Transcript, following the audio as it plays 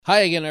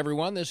Hi again,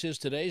 everyone. This is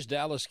today's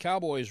Dallas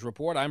Cowboys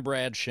Report. I'm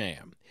Brad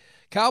Sham.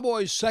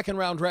 Cowboys'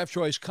 second-round draft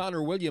choice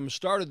Connor Williams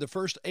started the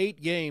first 8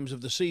 games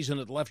of the season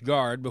at left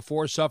guard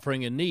before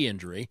suffering a knee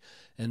injury,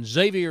 and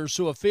Xavier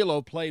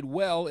Su'a-Filo played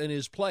well in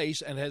his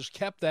place and has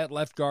kept that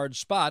left guard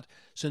spot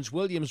since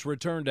Williams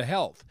returned to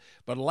health.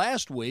 But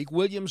last week,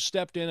 Williams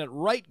stepped in at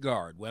right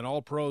guard when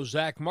All-Pro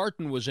Zach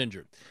Martin was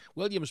injured.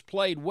 Williams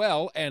played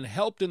well and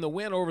helped in the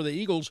win over the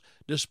Eagles,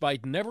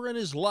 despite never in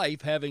his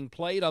life having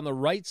played on the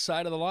right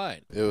side of the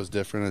line. It was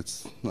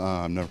different.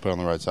 I've never played on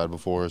the right side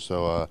before,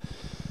 so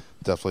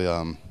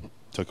definitely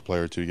took a play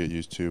or two to get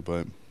used to.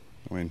 But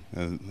I mean, at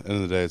the end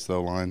of the day, it's the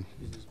line.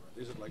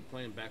 Is it like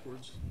playing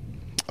backwards?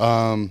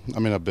 I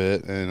mean, a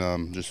bit,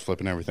 and just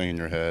flipping everything in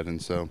your head,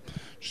 and so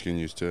just getting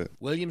used to it.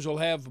 Williams will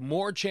have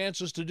more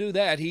chances to do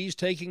that. He's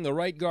taking the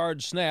right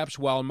guard snaps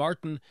while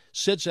Martin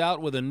sits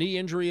out with a knee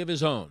injury of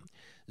his own.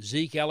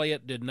 Zeke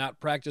Elliott did not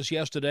practice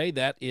yesterday.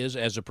 That is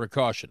as a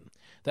precaution.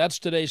 That's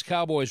today's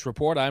Cowboys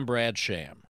Report. I'm Brad Sham.